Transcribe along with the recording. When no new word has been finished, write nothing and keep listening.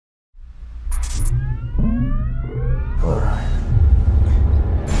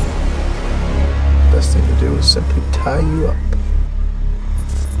simply tie you up.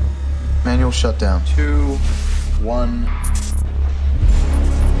 Manual shutdown. 2, 1.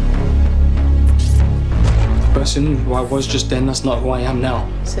 The person who I was just then, that's not who I am now.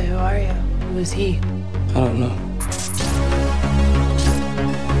 So who are you? Who is he? I don't know.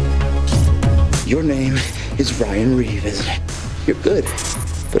 Your name is Ryan Reeve, isn't it? You're good,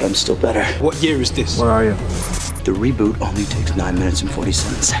 but I'm still better. What year is this? Where are you? The reboot only takes 9 minutes and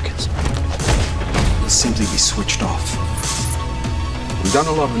 47 seconds. Will simply be switched off. We've done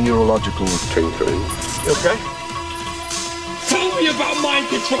a lot of neurological tinkering. You okay? Tell me about mind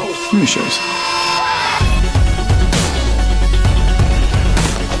control! Let me show you something.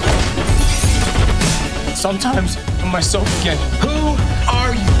 Sometimes I'm myself again. Who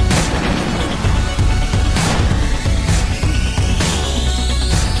are you?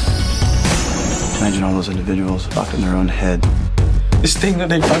 Imagine all those individuals locked in their own head. This thing that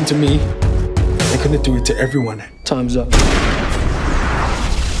they've done to me, they're gonna do it to everyone. Time's up.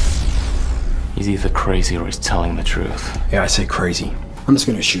 He's either crazy or he's telling the truth. Yeah, I say crazy. I'm just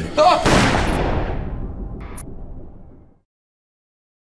gonna shoot him. Ah!